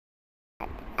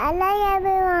Hello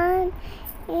everyone,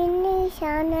 in this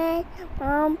channel,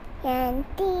 Mom and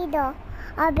Tito.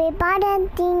 I'll be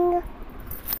parenting.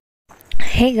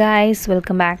 Hey guys,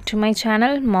 welcome back to my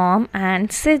channel Mom and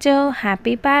Sijo.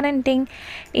 Happy parenting.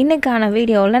 இன்னைக்கான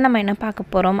வீடியோவில் நம்ம என்ன பார்க்க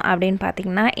போகிறோம் அப்படின்னு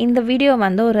பார்த்தீங்கன்னா, இந்த வீடியோ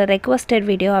வந்து ஒரு ரெக்வஸ்டட்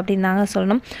வீடியோ அப்படின்னு தாங்க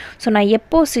சொல்லணும். ஸோ நான்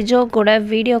எப்போ சிஜோ கூட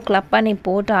வீடியோ கிளப் பண்ணி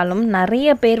போட்டாலும்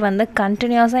நிறைய பேர் வந்து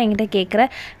கண்டினியூஸாக என்கிட்ட கேட்குற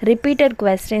ரிப்பீட்டட்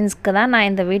கொஸ்டின்ஸ்க்கு தான் நான்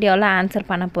இந்த வீடியோவில் ஆன்சர்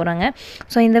பண்ண போகிறேங்க.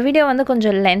 ஸோ இந்த வீடியோ வந்து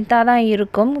கொஞ்சம் லென்த்தாக தான்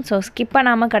இருக்கும். ஸோ ஸ்கிப்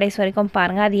பண்ணாமல் கடைசி வரைக்கும்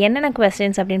பாருங்கள். அது என்னென்ன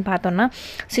கொஸ்டின்ஸ் அப்படின்னு பார்த்தோன்னா,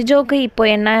 சிஜோக்கு இப்போ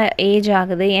என்ன ஏஜ்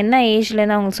ஆகுது, என்ன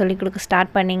ஏஜ்லேருந்து அவங்க சொல்லிக் கொடுக்க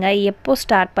ஸ்டார்ட் பண்ணிங்க, எப்போ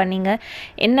ஸ்டார்ட் பண்ணிங்க,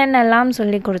 என்னென்னலாம்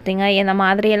சொல்லிக் கொடுத்தீங்க, எந்த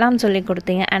மாதிரியெல்லாம் சொல்லிக்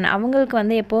கொடுத்தீங்க, அண்ட் அவங்களுக்கு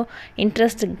வந்து எப்போது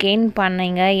இன்ட்ரெஸ்ட் கெயின்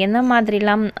பண்ணிங்க, எந்த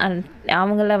மாதிரிலாம்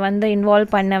அவங்கள வந்து இன்வால்வ்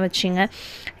பண்ண வச்சிங்க.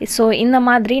 ஸோ இந்த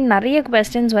மாதிரி நிறைய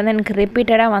கொஸ்டின்ஸ் வந்து எனக்கு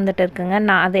ரிப்பீட்டடாக வந்துட்டு இருக்குங்க.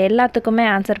 நான் அது எல்லாத்துக்குமே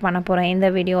ஆன்சர் பண்ண போகிறேன் இந்த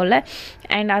வீடியோவில்.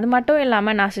 அண்ட் அது மட்டும்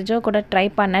இல்லாமல் நான் சிஜோ கூட ட்ரை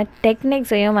பண்ண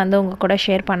டெக்னிக்ஸையும் வந்து உங்கள் கூட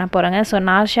ஷேர் பண்ண போகிறேங்க. ஸோ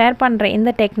நான் ஷேர் பண்ணுற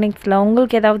இந்த டெக்னிக்ஸில்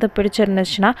உங்களுக்கு ஏதாவது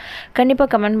பிடிச்சிருந்துச்சுன்னா கண்டிப்பாக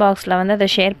கமெண்ட் பாக்ஸில் வந்து அதை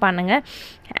ஷேர் பண்ணுங்கள்.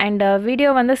 அண்ட் வீடியோ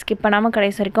வந்து ஸ்கிப் பண்ணாமல்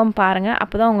கடைசி வரைக்கும் பாருங்கள்.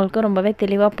 அப்போ தான் உங்களுக்கு ரொம்பவே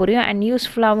தெளிவாக புரியும் அண்ட்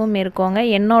யூஸ்ஃபுல்லாகவும் இருக்குங்க.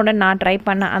 நான் ட்ரை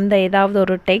பண்ண அந்த ஏதாவது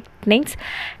ஒரு டெக்னிக்ஸ்.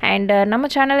 அண்ட் நம்ம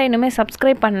சேனலை இனிமேல்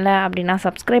சப்ஸ்கிரைப் பண்ணல அப்படின்னா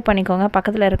சப்ஸ்கிரைப் பண்ணிக்கோங்க.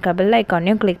 பக்கத்தில் இருக்க பெல்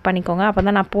ஐக்கானையும் கிளிக் பண்ணிக்கோங்க. அப்போ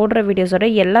தான் நான் போடுற வீடியோஸோட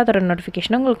எல்லாத்தோட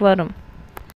நோட்டிஃபிகேஷனும் உங்களுக்கு வரும்.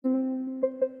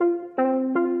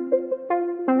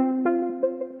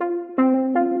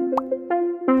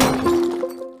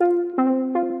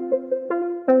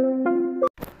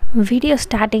 வீடியோ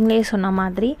ஸ்டார்டிங்லேயே சொன்ன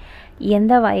மாதிரி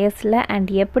எந்த வயசில் அண்ட்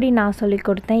எப்படி நான் சொல்லிக்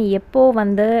கொடுத்தேன், எப்போது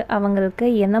வந்து அவங்களுக்கு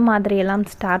எந்த மாதிரியெல்லாம்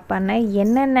ஸ்டார்ட் பண்ணேன்,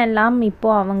 என்னென்னலாம்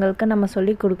இப்போது அவங்களுக்கு நம்ம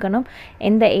சொல்லிக் கொடுக்கணும்,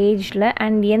 எந்த ஏஜில்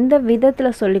அண்ட் எந்த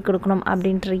விதத்தில் சொல்லிக் கொடுக்கணும்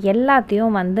அப்படின்ற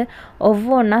எல்லாத்தையும் வந்து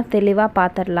ஒவ்வொன்றா தெளிவாக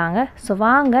பார்த்துடலாங்க. ஸோ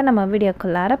வாங்க நம்ம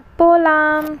வீடியோக்குள்ளார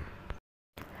போகலாம்.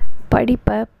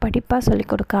 படிப்பாக சொல்லிக்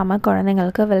கொடுக்காம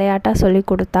குழந்தைங்களுக்கு விளையாட்டாக சொல்லிக்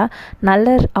கொடுத்தா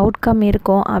நல்ல அவுட்கம்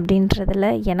இருக்கும் அப்படின்றதில்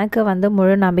எனக்கு வந்து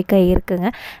முழு நம்பிக்கை இருக்குங்க.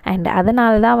 அண்ட்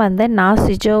அதனால தான் வந்து நான்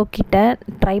சிஜோ கிட்ட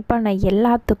ட்ரை பண்ண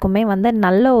எல்லாத்துக்குமே வந்து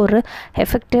நல்ல ஒரு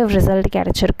எஃபெக்டிவ் ரிசல்ட்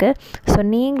கிடச்சிருக்கு. ஸோ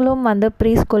நீங்களும் வந்து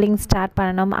ப்ரீ ஸ்கூலிங் ஸ்டார்ட்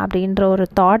பண்ணணும் அப்படின்ற ஒரு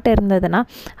தாட் இருந்ததுன்னா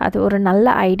அது ஒரு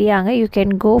நல்ல ஐடியாங்க. You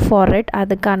can go for it.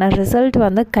 அதுக்கான ரிசல்ட்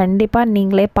வந்து கண்டிப்பாக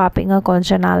நீங்களே பார்ப்பீங்க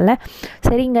கொஞ்ச நாளில்.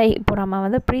 சரிங்க, இப்போ நம்ம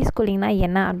வந்து ப்ரீ ஸ்கூலிங்னா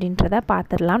என்ன அப்படின்றத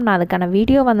பார்த்துடலாம். நான் அதுக்கான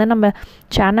வீடியோ வந்து நம்ம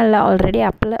சேனலில் ஆல்ரெடி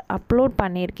அப்லோட்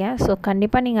பண்ணியிருக்கேன். ஸோ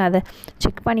கண்டிப்பாக நீங்கள் அதை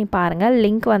செக் பண்ணி பாருங்கள்.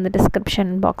 லிங்க் வந்து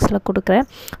டிஸ்கிரிப்ஷன் பாக்ஸில் கொடுக்குறேன்.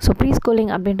 ஸோ ப்ரீ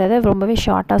ஸ்கூலிங் அப்படின்றத ரொம்பவே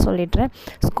ஷார்ட்டாக சொல்லிடுறேன்.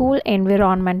 ஸ்கூல்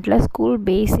என்விரான்மெண்ட்டில் ஸ்கூல்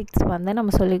பேசிக்ஸ் வந்து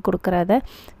நம்ம சொல்லிக் கொடுக்குறத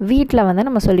வீட்டில் வந்து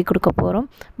நம்ம சொல்லிக் கொடுக்க போகிறோம்.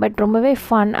 பட் ரொம்பவே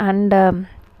ஃபன் அண்ட்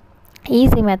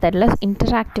ஈஸி மெத்தடில்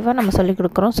இன்டராக்டிவாக நம்ம சொல்லிக்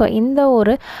கொடுக்குறோம். ஸோ இந்த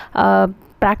ஒரு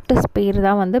ப்ராக்டிஸ் பேர்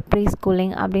தான் வந்து ப்ரீ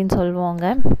ஸ்கூலிங் அப்படின்னு சொல்லுவாங்க.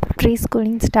 ப்ரீ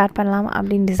ஸ்கூலிங் ஸ்டார்ட் பண்ணலாம்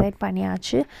அப்படின்னு டிசைட்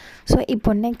பண்ணியாச்சு. ஸோ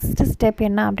இப்போ நெக்ஸ்ட் ஸ்டெப்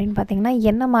என்ன அப்படின்னு பார்த்திங்கன்னா,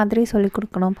 என்ன மாதிரி சொல்லிக்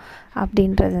கொடுக்கணும்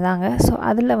அப்படின்றது தாங்க. ஸோ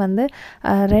அதில் வந்து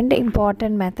 2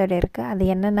 இம்பார்ட்டண்ட் மெத்தட் இருக்குது. அது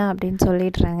என்னென்ன அப்படின்னு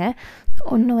சொல்லிடுறேங்க.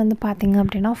 ஒன்று வந்து பார்த்திங்க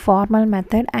அப்படின்னா ஃபார்மல்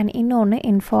மெத்தட் அண்ட் இன்னொன்று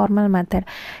இன்ஃபார்மல் மெத்தட்.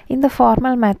 இந்த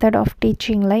ஃபார்மல் மெத்தட் ஆஃப்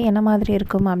டீச்சிங்கில் என்ன மாதிரி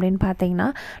இருக்கும் அப்படின்னு பார்த்திங்கன்னா,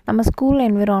 நம்ம ஸ்கூல்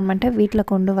என்விரான்மெண்ட்டை வீட்டில்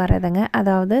கொண்டு வரதுங்க.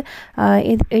 அதாவது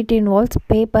it involves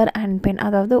paper and pen.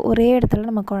 அதாவது ஒரே இடத்துல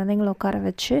நம்ம குழந்தைங்கள உட்கார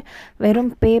வச்சு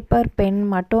வெறும் பேப்பர் பென்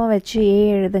மட்டும் வச்சு ஏ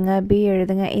எழுதுங்க, பி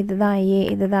எழுதுங்க, இதுதான் ஏ,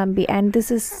 இதுதான் B, and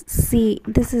this is C,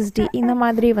 this is D, இந்த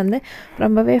மாதிரி வந்து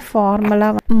ரொம்பவே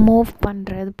ஃபார்மலாக மூவ்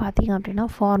பண்ணுறது பார்த்திங்க அப்படின்னா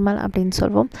ஃபார்மல் அப்படின்னு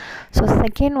சொல்லுவோம். ஸோ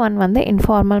செகண்ட் ஒன் வந்து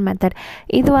இன்ஃபார்மல் மெத்தட்.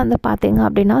 இது வந்து பார்த்திங்க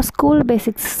அப்படின்னா ஸ்கூல்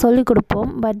பேசிக்ஸ் சொல்லிக் கொடுப்போம்.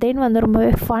 பட் தென் வந்து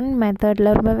ரொம்பவே ஃபன்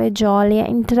மெத்தடில் ரொம்பவே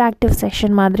ஜாலியாக இன்டராக்டிவ்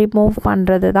செஷன் மாதிரி மூவ்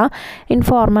பண்ணுறது தான்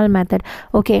இன்ஃபார்மல் மெத்தட்.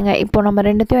 ஓகேங்க, இப்போ நம்ம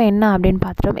ரெண்டுத்தையும் என்ன அப்படின்னு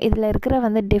பார்த்துட்டோம். இதில் இருக்கிற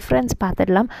வந்து டிஃப்ரென்ஸ்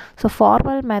பார்த்துடலாம். ஸோ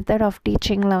ஃபார்மல் மெத்தட் ஆஃப்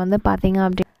டீச்சிங்கில் வந்து பார்த்திங்க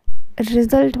அப்படி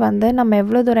ரிசல்ட் வந்து நம்ம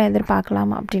எவ்வளோ தூரம்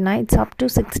எதிர்பார்க்கலாம் அப்படின்னா இட்ஸ் அப் டு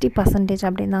 60%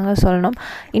 அப்படின்னு தாங்க சொல்லணும்.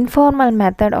 இன்ஃபார்மல்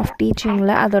மெத்தட் ஆஃப்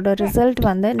டீச்சிங்கில் அதோட ரிசல்ட்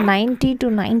வந்து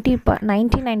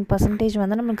 99%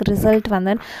 வந்து நமக்கு ரிசல்ட்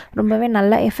வந்து ரொம்பவே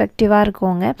நல்லா எஃபெக்டிவாக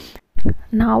இருக்குங்க.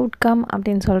 நான் அவுட்கம்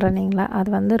அப்படின்னு சொல்கிறேனிங்களா, அது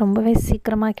வந்து ரொம்பவே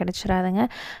சீக்கிரமாக கிடச்சிடாதுங்க.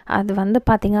 அது வந்து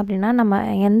பார்த்திங்க அப்படின்னா நம்ம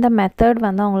எந்த மெத்தட்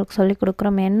வந்து அவங்களுக்கு சொல்லிக்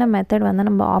கொடுக்குறோம், என்ன மெத்தட் வந்து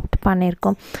நம்ம ஆப்ட்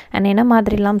பண்ணியிருக்கோம் அண்ட் என்ன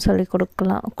மாதிரிலாம் சொல்லிக்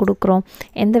கொடுக்குறோம்,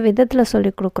 எந்த விதத்தில்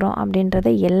சொல்லிக் கொடுக்குறோம்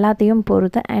அப்படின்றத எல்லாத்தையும்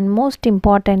பொறுத்து அண்ட் மோஸ்ட்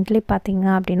இம்பார்ட்டண்ட்லி பார்த்திங்க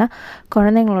அப்படின்னா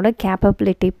குழந்தைங்களோட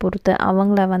கேப்பபிலிட்டி பொறுத்து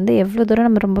அவங்கள வந்து எவ்வளோ தூரம்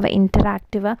நம்ம ரொம்பவே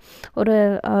இன்டராக்டிவாக ஒரு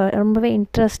ரொம்பவே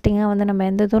இன்ட்ரெஸ்டிங்காக வந்து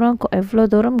நம்ம எவ்வளோ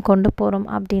தூரம் கொண்டு போகிறோம்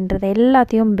அப்படின்றத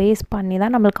எல்லாத்தையும் பேஸ் பண்ணி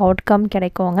தான் நம்மளுக்கு அவுட்கம்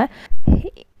கிடைக்குங்க.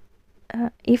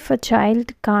 If a child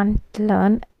can't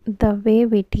learn the way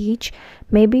we teach,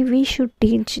 maybe we should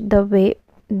teach the way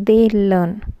they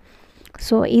learn.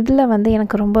 So இதில் வந்து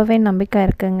எனக்கு ரொம்பவே நம்பிக்கை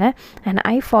இருக்குங்க. And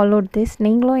I followed this.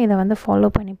 நீங்களும் இதை வந்து ஃபாலோ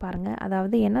பண்ணி பாருங்கள்.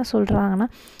 அதாவது என்ன சொல்கிறாங்கன்னா,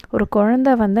 ஒரு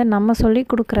குழந்தை வந்து நம்ம சொல்லி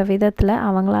கொடுக்குற விதத்தில்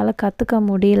அவங்களால கற்றுக்க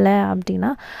முடியல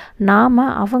அப்படின்னா நாம்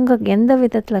அவங்க எந்த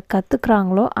விதத்தில்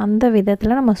கற்றுக்குறாங்களோ அந்த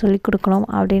விதத்தில் நம்ம சொல்லிக் கொடுக்கணும்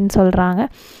அப்படின்னு சொல்கிறாங்க.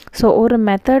 ஸோ ஒரு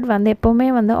மெத்தட் வந்து எப்போவுமே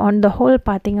வந்து ஆன் த ஹோல்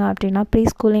பார்த்திங்க அப்படின்னா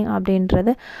ப்ரீஸ்கூலிங்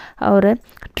அப்படின்றது ஒரு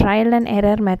ட்ரையல் அண்ட்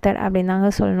எரர் மெத்தட் அப்படின்னு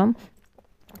தாங்க சொல்லணும்.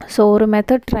 ஸோ ஒரு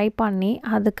மெத்தட் ட்ரை பண்ணி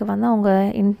அதுக்கு வந்து அவங்க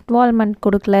இன்வால்மெண்ட்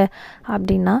கொடுக்கல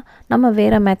அப்படின்னா நம்ம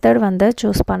வேறு மெத்தட் வந்து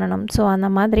சூஸ் பண்ணணும். ஸோ அந்த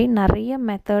மாதிரி நிறைய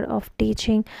மெத்தட் ஆஃப்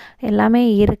டீச்சிங் எல்லாமே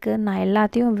இருக்குது. நான்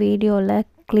எல்லாத்தையும் வீடியோவில்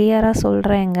கிளியராக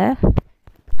சொல்கிறேங்க.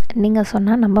 நீங்கள்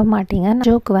சொன்னால் நம்ப மாட்டீங்க.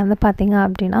 ஜோக்கு வந்து பார்த்திங்க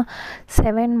அப்படின்னா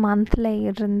 7 மந்த்தில்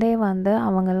இருந்தே வந்து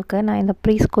அவங்களுக்கு நான் இந்த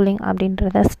ப்ரீஸ்கூலிங்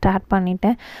அப்படின்றத ஸ்டார்ட்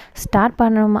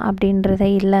பண்ணணும் அப்படின்றதே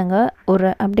இல்லைங்க.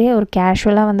 அப்படியே ஒரு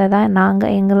கேஷுவலாக வந்து தான்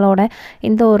நாங்கள் எங்களோட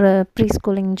இந்த ஒரு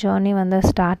ப்ரீஸ்கூலிங் ஜேர்னி வந்து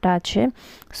ஸ்டார்ட் ஆச்சு.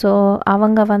 ஸோ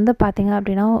அவங்க வந்து பார்த்திங்க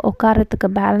அப்படின்னா உட்காரத்துக்கு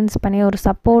பேலன்ஸ் பண்ணி ஒரு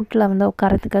சப்போர்ட்டில் வந்து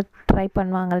உட்காரத்துக்கு ட்ரை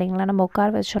பண்ணுவாங்க இல்லைங்களா. நம்ம உட்கார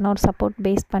வச்சோன்னா ஒரு சப்போர்ட்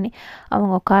பேஸ் பண்ணி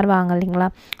அவங்க உட்காருவாங்க இல்லைங்களா.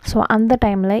 ஸோ அந்த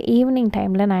டைமில் ஈவினிங்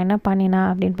டைமில் நான் என்ன பண்ணினேன்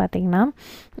அப்படின்னு பார்த்திங்கன்னா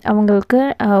அவங்களுக்கு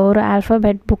ஒரு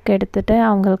ஆல்ஃபபெட் புக் எடுத்துகிட்டு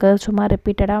அவங்களுக்கு சும்மா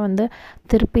ரிப்பீட்டடாக வந்து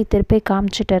திருப்பி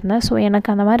காமிச்சிட்டு இருந்தேன். ஸோ எனக்கு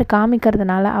அந்த மாதிரி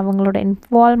காமிக்கிறதுனால அவங்களோட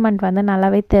இன்வால்மெண்ட் வந்து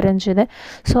நல்லாவே தெரிஞ்சுது.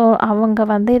 ஸோ அவங்க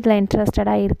வந்து இதில்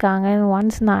இன்ட்ரெஸ்டடாக இருக்காங்க.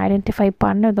 ஒன்ஸ் நான் ஐடென்டிஃபை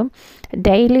பண்ணதும்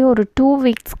டெய்லி ஒரு 2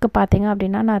 வீக்ஸ்க்கு பார்த்திங்க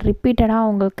அப்படின்னா நான் ரிப்பீட்டடாக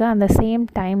அவங்களுக்கு அந்த சேம்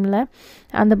டைமில்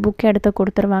அந்த புக் எடுத்து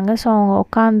கொடுத்துருவாங்க. ஸோ அவங்க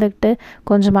உட்காந்துக்கிட்டு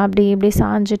கொஞ்சமாக அப்படி இப்படி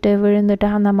சாஞ்சிட்டு விழுந்துட்டு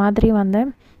அந்த மாதிரி வந்து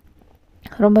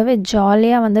ரொம்பவே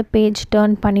ஜாலியாக வந்து பேஜ்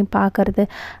டேர்ன் பண்ணி பார்க்குறது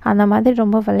அந்த மாதிரி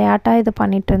ரொம்ப விளையாட்டாக இது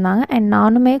பண்ணிகிட்டு இருந்தாங்க. அண்ட்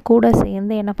நானுமே கூட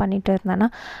சேர்ந்து என்ன பண்ணிகிட்டு இருந்தேன்னா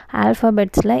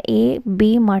ஆல்ஃபபெட்ஸில் A-B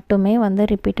மட்டுமே வந்து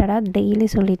ரிப்பீட்டடாக டெய்லி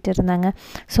சொல்லிகிட்டு இருந்தாங்க.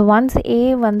 ஸோ ஒன்ஸ் A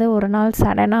வந்து ஒரு நாள்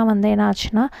சடனாக வந்து என்ன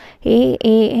ஆச்சுன்னா ஏ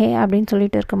அப்படின்னு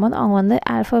சொல்லிட்டு இருக்கும்போது அவங்க வந்து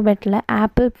ஆல்ஃபபெட்டில்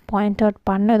ஆப்பிள் பாயிண்ட் அவுட்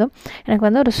பண்ணதும் எனக்கு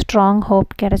வந்து ஒரு ஸ்ட்ராங்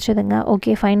ஹோப் கிடச்சிதுங்க.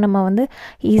 ஓகே ஃபைன், நம்ம வந்து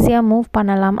ஈஸியாக மூவ்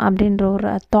பண்ணலாம் அப்படின்ற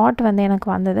ஒரு தாட் வந்து எனக்கு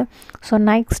வந்தது. ஸோ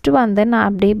நெக்ஸ்ட்டு வந்து நான்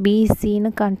அப்படியே பிசின்னு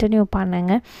கண்டினியூ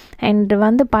பண்ணேங்க. அண்ட்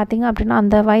வந்து பார்த்திங்க அப்படின்னா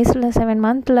அந்த வயசில் 7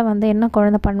 மந்தில் வந்து என்ன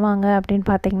குழந்தை பண்ணுவாங்க அப்படின்னு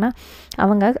பார்த்திங்கன்னா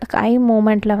அவங்க கை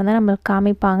மூமெண்ட்டில் வந்து நம்மளுக்கு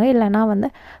காமிப்பாங்க, இல்லைனா வந்து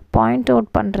பாயிண்ட் அவுட்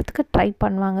பண்ணுறதுக்கு ட்ரை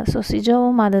பண்ணுவாங்க. ஸோ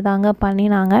சிஜோவும் அது தாங்க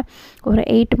பண்ணினாங்க. ஒரு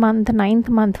 8 மந்த் 9th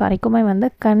மந்த் வரைக்குமே வந்து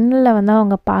கண்ணில் வந்து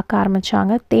அவங்க பார்க்க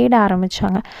ஆரம்பித்தாங்க, தேட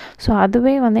ஆரம்பித்தாங்க. ஸோ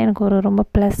அதுவே வந்து எனக்கு ஒரு ரொம்ப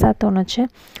ப்ளஸ்ஸாக தோணுச்சு.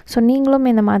 ஸோ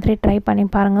நீங்களும் இந்த மாதிரி ட்ரை பண்ணி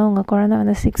பாருங்கள். உங்கள் குழந்தை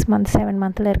வந்து 6 மந்த் 7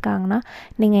 மந்தில் இருக்காங்கன்னா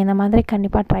நீங்கள் இந்த மாதிரி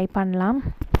கண்டிப்பாக ட்ரை பண்ணலாம்.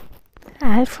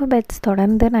 ஆல்ஃபபெட்ஸ்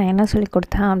தொடர்ந்து நான் என்ன சொல்லி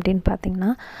கொடுத்தேன் அப்படின்னு பார்த்திங்கன்னா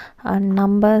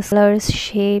நம்பர்ஸ், கலர்ஸ்,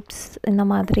 ஷேப்ஸ், இந்த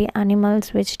மாதிரி அனிமல்ஸ்,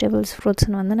 வெஜிடபிள்ஸ்,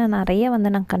 ஃப்ரூட்ஸ்னு வந்து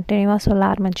நான் கண்டினியூவாக சொல்ல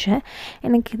ஆரம்பித்தேன்.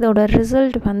 எனக்கு இதோட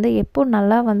ரிசல்ட் வந்து எப்போ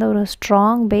நல்லா வந்து ஒரு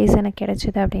ஸ்ட்ராங் பேஸ் எனக்கு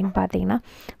கிடச்சிது அப்படின்னு பார்த்திங்கன்னா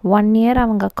 1 இயர்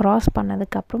அவங்க க்ராஸ்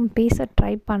பண்ணதுக்கப்புறம் பேச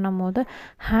ட்ரை பண்ணும்போது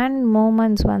ஹேண்ட்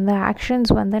மூமெண்ட்ஸ் வந்து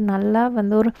ஆக்ஷன்ஸ் வந்து நல்லா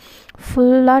வந்து ஒரு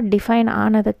ஃபுல்லாக டிஃபைன்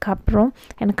ஆனதுக்கப்புறம்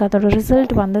எனக்கு அதோட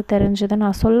ரிசல்ட் வந்து தெரிஞ்சுது.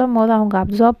 நான் சொல்லும் போது அவங்க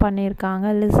அப்சர்வ் பண்ணியிருக்காங்க,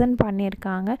 லிசன்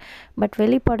பண்ணியிருக்காங்க. பட்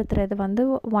வெளிப்படுத்துறது வந்து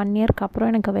 1 இயர்க்கு அப்புறம்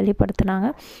எனக்கு வெளிப்படுத்தினாங்க.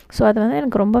 ஸோ அது வந்து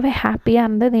எனக்கு ரொம்பவே ஹாப்பியாக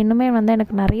இருந்தது. இன்னுமே வந்து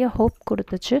எனக்கு நிறைய ஹோப்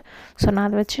கொடுத்துச்சு. ஸோ நான்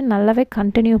அதை வச்சு நல்லாவே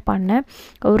கண்டினியூ பண்ணேன்.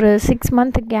 ஒரு 6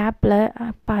 மந்த் கேப்பில்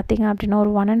பார்த்திங்க அப்படின்னா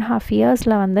ஒரு 1.5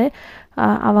 இயர்ஸில் வந்து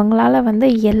அவங்களால வந்து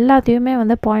எல்லாத்தையுமே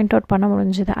வந்து பாயிண்ட் அவுட் பண்ண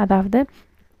முடிஞ்சுது. அதாவது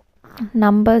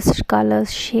நம்பர்ஸ்,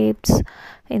 கலர்ஸ், ஷேப்ஸ்,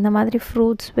 இந்த மாதிரி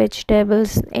ஃப்ரூட்ஸ்,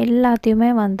 வெஜிடபிள்ஸ் எல்லாத்தையுமே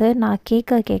வந்து நான்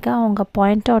கேட்க அவங்க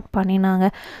பாயிண்ட் அவுட் பண்ணினாங்க.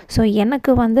 ஸோ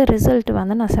எனக்கு வந்து ரிசல்ட்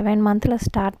வந்து நான் 7 மந்தில்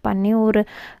ஸ்டார்ட் பண்ணி ஒரு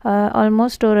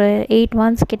ஆல்மோஸ்ட் ஒரு 8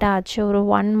 மந்த்ஸ் கிட்ட ஆச்சு. ஒரு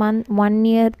 1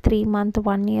 இயர் 3 மந்த்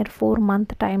 1 இயர் 4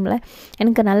 மந்த் டைமில்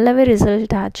எனக்கு நல்லாவே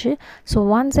ரிசல்ட் ஆச்சு. ஸோ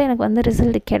ஒன்ஸ் எனக்கு வந்து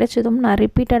ரிசல்ட் கிடைச்சதும் நான்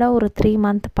ரிப்பீட்டடாக ஒரு 3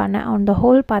 மந்த் பண்ணேன். அந்த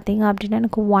ஹோல் பார்த்திங்க அப்படின்னா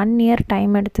எனக்கு 1 இயர்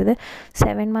டைம் எடுத்தது.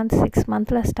 7 மந்த் 6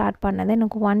 மந்தில் ஸ்டார்ட் பண்ணது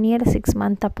எனக்கு 1 இயர் 6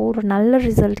 மந்த் அப்போது ஒரு நல்ல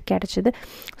ரிசல்ட் கிடச்சிது.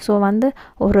 ஸோ வந்து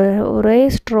ஒரே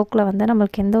ஸ்ட்ரோக்கில் வந்து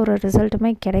நம்மளுக்கு எந்த ஒரு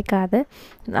ரிசல்ட்டுமே கிடைக்காது.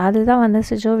 அதுதான் வந்து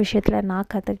சிஜோ விஷயத்தில் நான்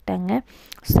கற்றுக்கிட்டேங்க.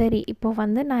 சரி, இப்போ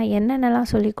வந்து நான்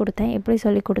என்னென்னலாம் சொல்லிக் கொடுத்தேன், எப்படி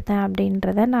சொல்லிக் கொடுத்தேன்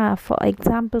அப்படின்றத நான்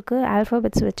எக்ஸாம்பிளுக்கு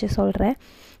ஆல்ஃபபெட்ஸ் வச்சு சொல்கிறேன்.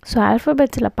 ஸோ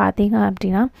ஆல்ஃபபெட்ஸில் பார்த்தீங்க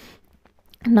அப்படின்னா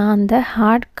நான் அந்த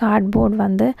ஹார்ட் கார்ட்போர்ட்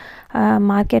வந்து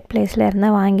மார்க்கெட் பிளேஸில் இருந்து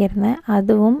வாங்கியிருந்தேன்.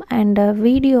 அதுவும் அண்டு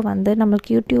வீடியோ வந்து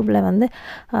நம்மளுக்கு யூடியூப்பில் வந்து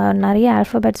நிறைய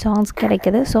ஆல்ஃபபெட் சாங்ஸ்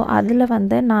கிடைக்குது. ஸோ அதில்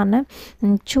வந்து நான்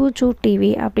சூ டிவி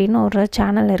அப்படின்னு ஒரு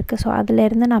சேனல் இருக்குது. ஸோ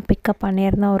அதிலேருந்து நான் பிக்கப்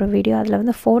பண்ணியிருந்தேன் ஒரு வீடியோ. அதில்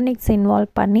வந்து ஃபோனிக்ஸ்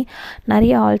இன்வால்வ் பண்ணி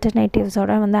நிறைய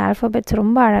ஆல்டர்னேட்டிவ்ஸோட வந்து ஆல்ஃபபெட்ஸ்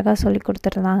ரொம்ப அழகாக சொல்லி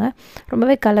கொடுத்துருந்தாங்க.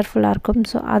 ரொம்பவே கலர்ஃபுல்லாக இருக்கும்.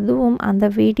 ஸோ அதுவும் அந்த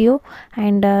வீடியோ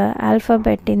அண்டு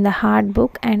ஆல்ஃபபெட் இந்த ஹார்ட்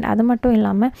புக் அண்ட் அது மட்டும்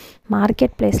இல்லாமல் மார்க்கெட்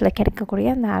மார்க்கெட் பிளேஸில் கிடைக்கக்கூடிய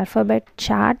அந்த ஆல்ஃபபெட்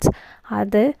சார்ட்ஸ்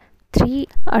அது 3.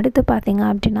 அடுத்து பார்த்திங்க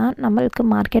அப்படின்னா நம்மளுக்கு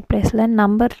மார்க்கெட் பிளேஸில்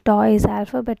நம்பர் டாய்ஸ்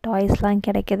ஆல்ஃபபெட் டாய்ஸ்லாம்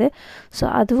கிடைக்கிது. ஸோ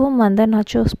அதுவும் வந்து நான்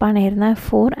சூஸ் பண்ணியிருந்தேன்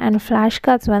 4. அண்ட் ஃப்ளாஷ்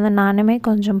கார்ட்ஸ் வந்து நானுமே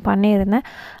கொஞ்சம் பண்ணியிருந்தேன்,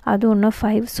 அது ஒன்று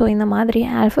 5. ஸோ இந்த மாதிரி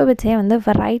ஆல்ஃபபெட்ஸே வந்து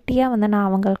வெரைட்டியாக வந்து நான்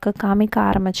அவங்களுக்கு காமிக்க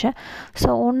ஆரம்பித்தேன். ஸோ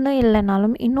ஒன்று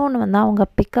இல்லைனாலும் இன்னொன்று வந்து அவங்க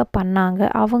பிக்கப் பண்ணாங்க.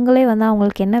 அவங்களே வந்து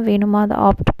அவங்களுக்கு என்ன வேணுமோ அதை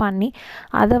ஆப்ட் பண்ணி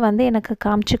அதை வந்து எனக்கு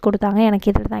காமிச்சு கொடுத்தாங்க. எனக்கு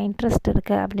இதில் தான் இன்ட்ரெஸ்ட்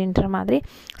இருக்குது அப்படின்ற மாதிரி.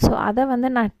 ஸோ அதை வந்து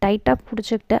நான் டைட்டாக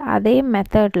பிடிச்சிக்கிட்டு அதே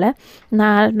மெத்தடில்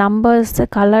நான் நம்பர்ஸ்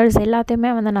கலர்ஸ் எல்லாத்தையுமே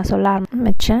வந்து நான் சொல்ல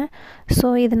ஆரம்பித்தேன். ஸோ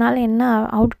இதனால் என்ன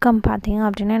அவுட்கம் பார்த்தீங்க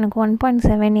அப்படின்னா எனக்கு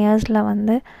 1.7 இயர்ஸில்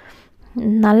வந்து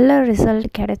நல்ல ரிசல்ட்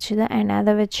கிடச்சிது. அண்ட்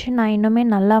அதை வச்சு நான் இன்னுமே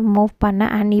நல்லா மூவ்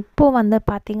பண்ணேன். அண்ட் இப்போது வந்து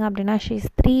பார்த்திங்க அப்படின்னா she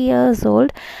is 3 years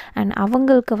old. And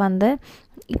அவங்களுக்கு வந்து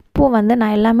இப்போது வந்து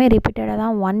நான் எல்லாமே ரிப்பீட்டடாக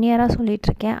தான் 1 இயராக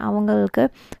சொல்லிகிட்ருக்கேன். அவங்களுக்கு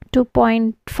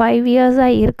 2.5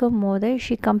 இயர்ஸாக இருக்கும் போது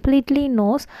she completely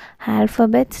nose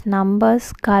alphabets, numbers,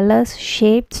 colours,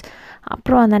 shapes,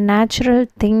 அப்புறம் அந்த நேச்சுரல்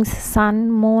திங்ஸ், சன்,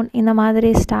 மூன், இந்த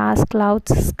மாதிரி ஸ்டார்ஸ்,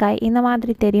 க்ளவுட்ஸ், ஸ்கை, இந்த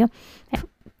மாதிரி தெரியும்.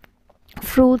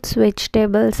 ஃப்ரூட்ஸ்,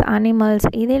 வெஜிடபிள்ஸ், அனிமல்ஸ்,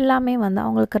 இது எல்லாமே வந்து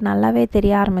அவங்களுக்கு நல்லாவே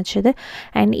தெரிய ஆரம்பிச்சிது.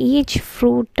 And each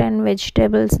fruit and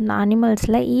vegetables இந்த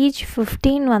அனிமல்ஸில் ஈச்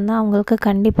 15 வந்து அவங்களுக்கு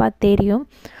கண்டிப்பாக தெரியும்.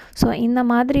 ஸோ இந்த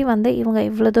மாதிரி வந்து இவங்க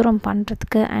இவ்வளோ தூரம்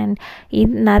பண்ணுறதுக்கு அண்ட்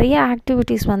நிறைய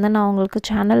ஆக்டிவிட்டீஸ் வந்து நான் உங்களுக்கு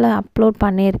சேனலில் அப்லோட்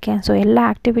பண்ணியிருக்கேன். ஸோ எல்லா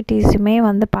ஆக்டிவிட்டீஸுமே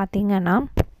வந்து பார்த்திங்கன்னா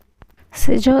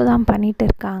சிஜோ தான் பண்ணிகிட்டு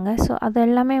இருக்காங்க. ஸோ அது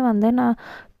எல்லாமே வந்து நான்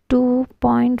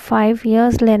 2.5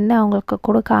 இயர்ஸ்லேருந்து அவங்களுக்கு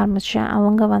கொடுக்க ஆரம்பித்தேன்.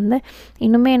 அவங்க வந்து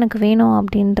இன்னுமே எனக்கு வேணும்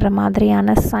அப்படின்ற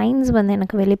மாதிரியான சைன்ஸ் வந்து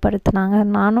எனக்கு வெளிப்படுத்தினாங்க.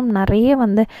 நானும் நிறைய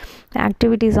வந்து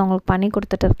ஆக்டிவிட்டீஸ் அவங்களுக்கு பண்ணி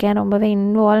கொடுத்துட்ருக்கேன். ரொம்பவே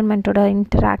இன்வால்மெண்ட்டோட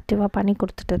இன்டராக்டிவாக பண்ணி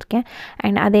கொடுத்துட்ருக்கேன்.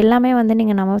 அண்ட் அது எல்லாமே வந்து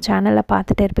நீங்கள் நம்ம சேனலில்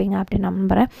பார்த்துட்டு இருப்பீங்க அப்படின்னு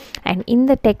நம்புகிறேன். அண்ட்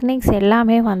இந்த டெக்னிக்ஸ்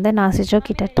எல்லாமே வந்து நான் சிஜோ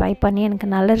கிட்ட ட்ரை பண்ணி எனக்கு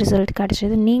நல்ல ரிசல்ட்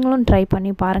கிடச்சிது. நீங்களும் ட்ரை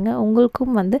பண்ணி பாருங்கள்,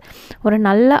 உங்களுக்கும் வந்து ஒரு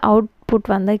நல்ல அவுட்புட்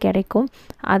வந்து கிடைக்கும்.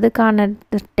 அதுக்கான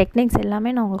டெக்னிக்ஸ் எல்லாமே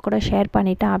நான் உங்கள் கூட ஷேர்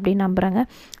பண்ணிட்டேன் அப்படின்னு நம்புகிறேங்க.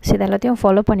 ஸோ இது எல்லாத்தையும்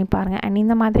ஃபாலோ பண்ணி பாருங்கள். அண்ட்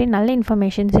இந்த மாதிரி நல்ல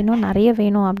இன்ஃபர்மேஷன்ஸ் இன்னும் நிறைய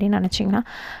வேணும் அப்படின்னு நினச்சிங்கன்னா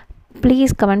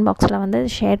ப்ளீஸ் கமெண்ட் பாக்ஸில் வந்து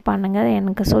ஷேர் பண்ணுங்கள்,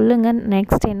 எனக்கு சொல்லுங்கள்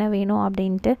நெக்ஸ்ட் என்ன வேணும்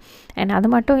அப்படின்ட்டு. அண்ட் அது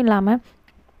மட்டும் இல்லாமல்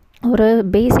ஒரு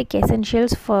பேசிக்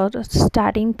essentials for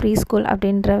starting pre school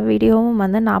அப்படின்ற வீடியோவும்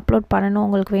வந்து நான் அப்லோட் பண்ணணும்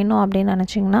உங்களுக்கு வேணும் அப்படின்னு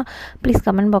நினச்சிங்கன்னா ப்ளீஸ்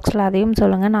கமெண்ட் பாக்ஸில் அதையும்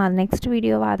சொல்லுங்கள். நான் நெக்ஸ்ட்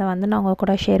வீடியோவை அதை வந்து நான் உங்கள்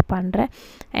கூட ஷேர் பண்ணுறேன்.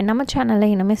 அண்ட் நம்ம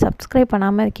சேனலில் இன்னுமே சப்ஸ்கிரைப்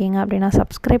பண்ணாமல் இருக்கீங்க அப்படின்னா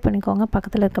சப்ஸ்கிரைப் பண்ணிக்கோங்க,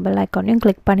 பக்கத்தில் இருக்க பெல் ஐக்கானையும்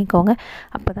கிளிக் பண்ணிக்கோங்க.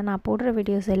 அப்போ தான் நான் போடுற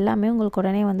வீடியோஸ் எல்லாமே உங்களுக்கு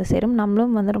உடனே வந்து சேரும்.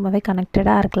 நம்மளும் வந்து ரொம்பவே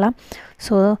கனெக்டடாக இருக்கலாம்.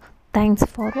 ஸோ தேங்க்ஸ்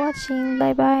ஃபார் வாட்சிங்.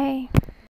 Bye bye.